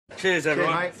Cheers,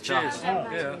 everyone. Cheers, mate.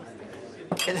 Cheers.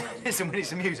 Yeah. Listen, we need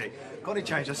some music. Got any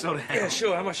change? I saw it. Yeah,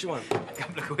 sure. How much you want? A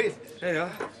couple of quid. There you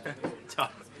are.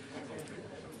 Tough.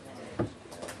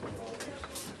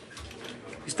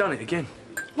 He's done it again.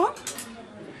 What?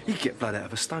 He'd get blood out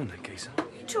of a stone, that geezer. What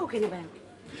are you talking about?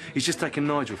 He's just taken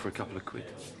Nigel for a couple of quid.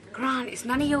 Grant, it's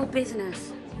none of your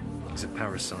business. He's a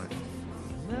parasite.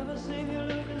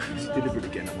 He's deliberately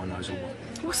getting up my nose all one.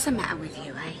 What's the matter with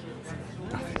you, eh?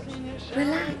 Nothing.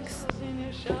 Relax.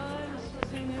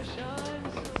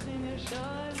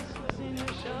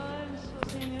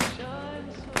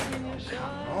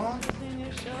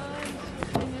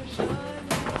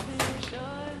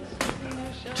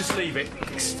 Just leave it.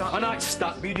 I know it's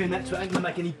stuck, but you doing that to it ain't gonna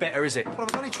make any better, is it? Well, I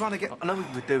was only trying to get... I know what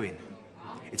you were doing.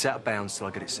 It's out of bounds till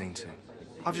I get it seen to.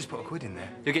 I've just put a quid in there.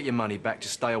 You'll get your money back,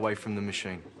 just stay away from the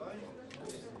machine.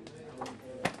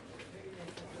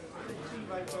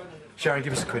 Sharon,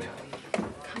 give us a quid. Come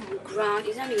on, Grant,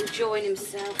 he's only enjoying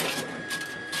himself.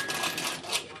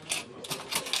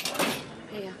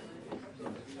 Here.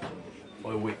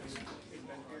 Oi, Wicks.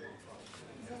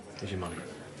 Here's your money.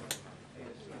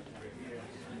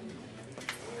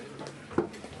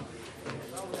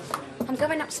 I'm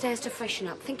going upstairs to freshen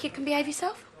up. Think you can behave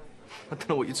yourself? I don't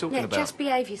know what you're talking about. Just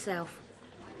behave yourself.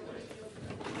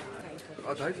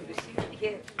 Oh, Dave.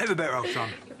 Yeah. Never better, old son.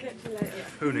 You'll get you later.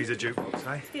 Who needs a jukebox,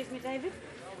 eh? Excuse me, David.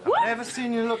 I've never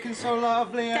seen you looking so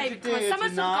lovely as you David, come on, did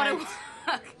someone's got tonight.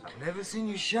 to work. I've never seen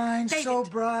you shine David. so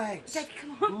bright. David,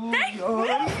 come on. Ooh,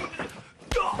 David!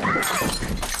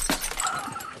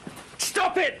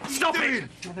 Stop it! Stop it!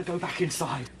 I'm gonna go back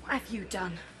inside. What have you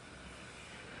done?